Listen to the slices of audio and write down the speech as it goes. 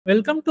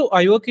Welcome to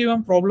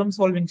IOQM problem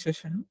solving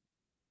session.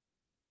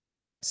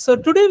 So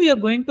today we are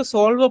going to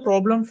solve a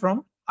problem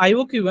from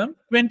IOQM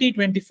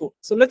 2024.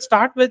 So let's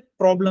start with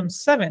problem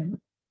 7.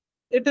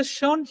 It is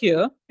shown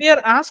here. We are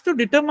asked to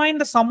determine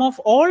the sum of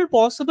all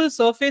possible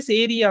surface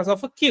areas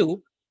of a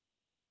cube,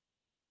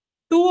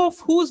 two of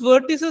whose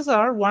vertices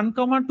are 1,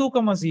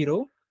 2,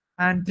 0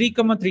 and 3,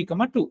 3,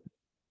 2.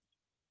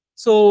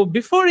 So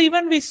before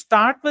even we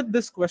start with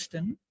this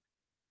question,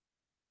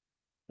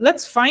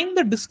 let's find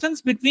the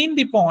distance between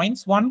the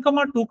points 1,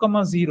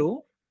 2,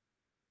 0,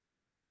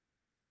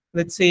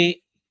 let's say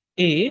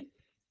A,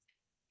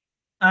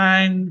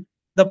 and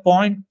the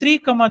point 3,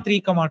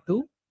 3,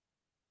 2,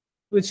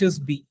 which is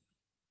B.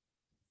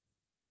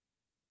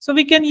 So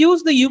we can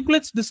use the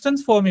Euclid's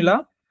distance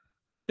formula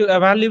to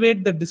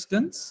evaluate the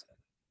distance,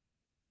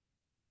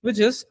 which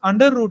is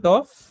under root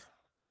of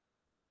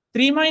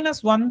 3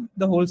 minus 1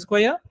 the whole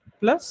square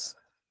plus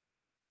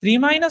 3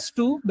 minus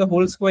 2 the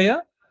whole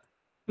square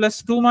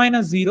plus 2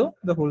 minus 0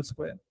 the whole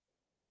square.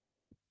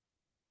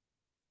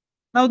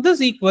 Now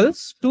this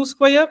equals 2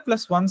 square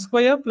plus 1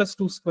 square plus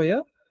 2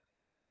 square,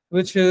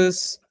 which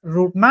is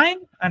root 9,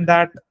 and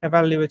that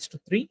evaluates to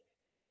 3.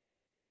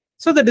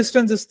 So the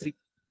distance is 3.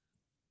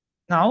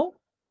 Now,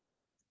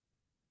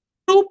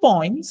 2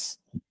 points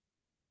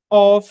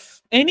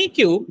of any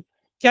cube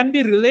can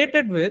be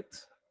related with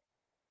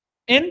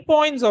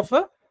endpoints of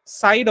a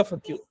side of a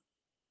cube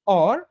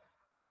or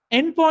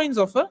endpoints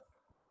of a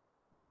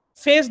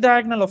face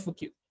diagonal of a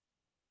cube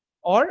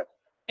or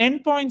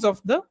endpoints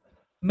of the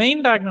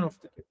main diagonal of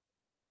the cube.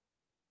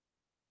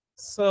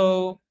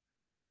 So,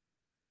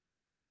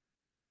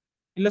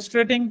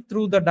 illustrating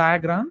through the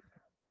diagram,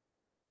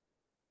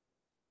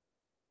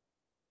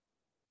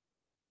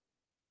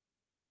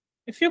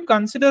 if you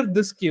consider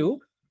this cube,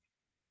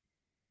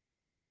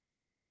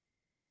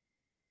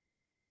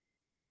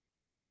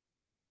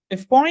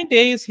 if point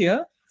A is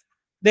here,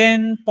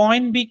 then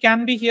point B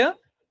can be here,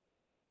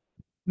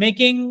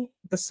 making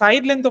the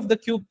side length of the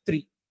cube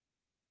 3.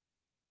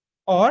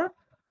 Or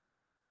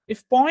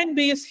if point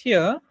B is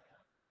here,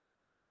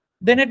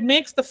 then it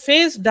makes the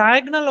face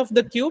diagonal of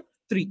the cube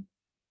 3.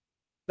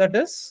 That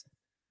is,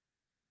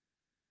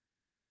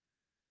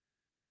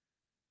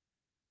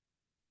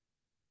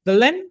 the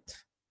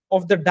length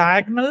of the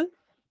diagonal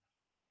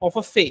of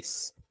a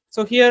face.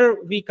 So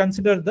here we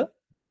consider the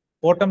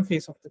bottom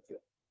face of the cube.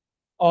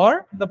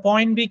 Or the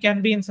point B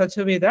can be in such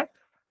a way that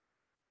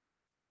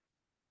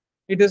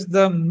it is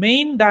the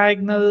main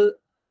diagonal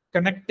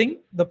connecting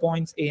the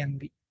points A and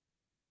B,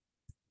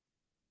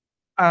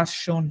 as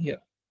shown here.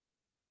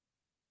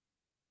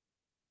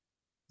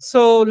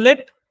 So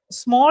let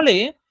small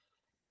a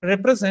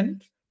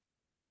represent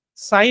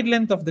side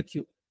length of the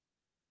cube.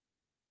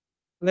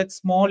 Let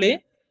small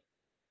a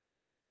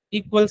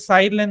equal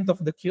side length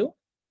of the cube.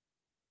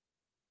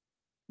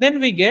 Then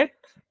we get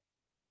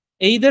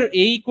either a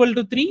equal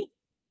to 3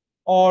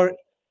 or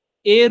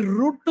a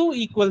root 2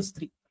 equals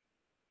 3.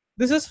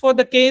 This is for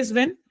the case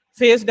when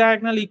face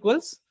diagonal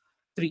equals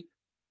 3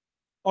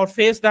 or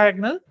face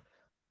diagonal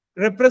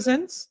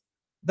represents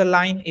the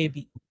line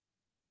AB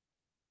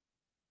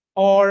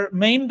or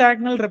main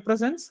diagonal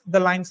represents the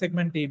line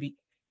segment AB,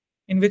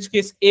 in which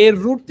case a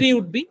root 3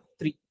 would be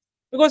 3,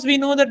 because we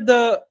know that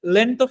the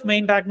length of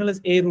main diagonal is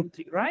a root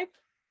 3, right?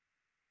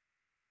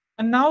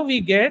 And now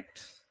we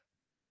get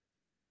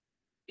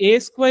a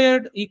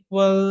squared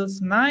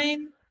equals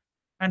 9,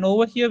 and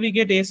over here we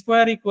get a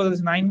square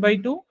equals 9 by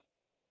 2,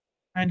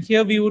 and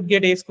here we would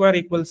get a square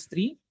equals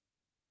 3.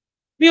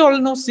 We all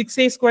know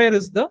 6a square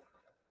is the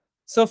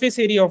surface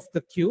area of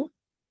the cube,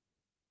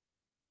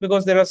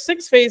 because there are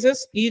 6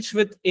 faces, each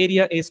with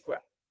area a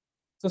square.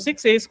 So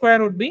 6a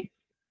square would be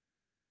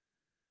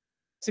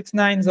 6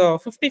 9s are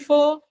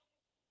 54,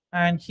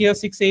 and here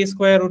 6a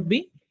square would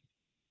be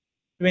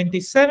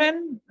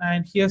 27,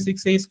 and here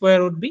 6a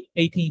square would be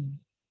 18.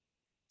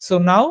 So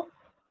now,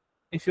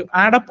 if you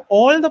add up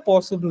all the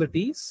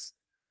possibilities,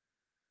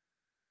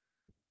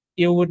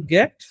 you would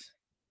get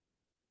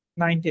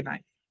 99.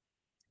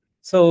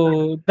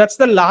 So that's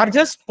the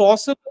largest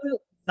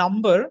possible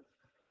number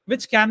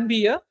which can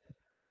be a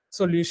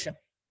solution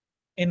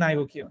in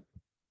IOQM.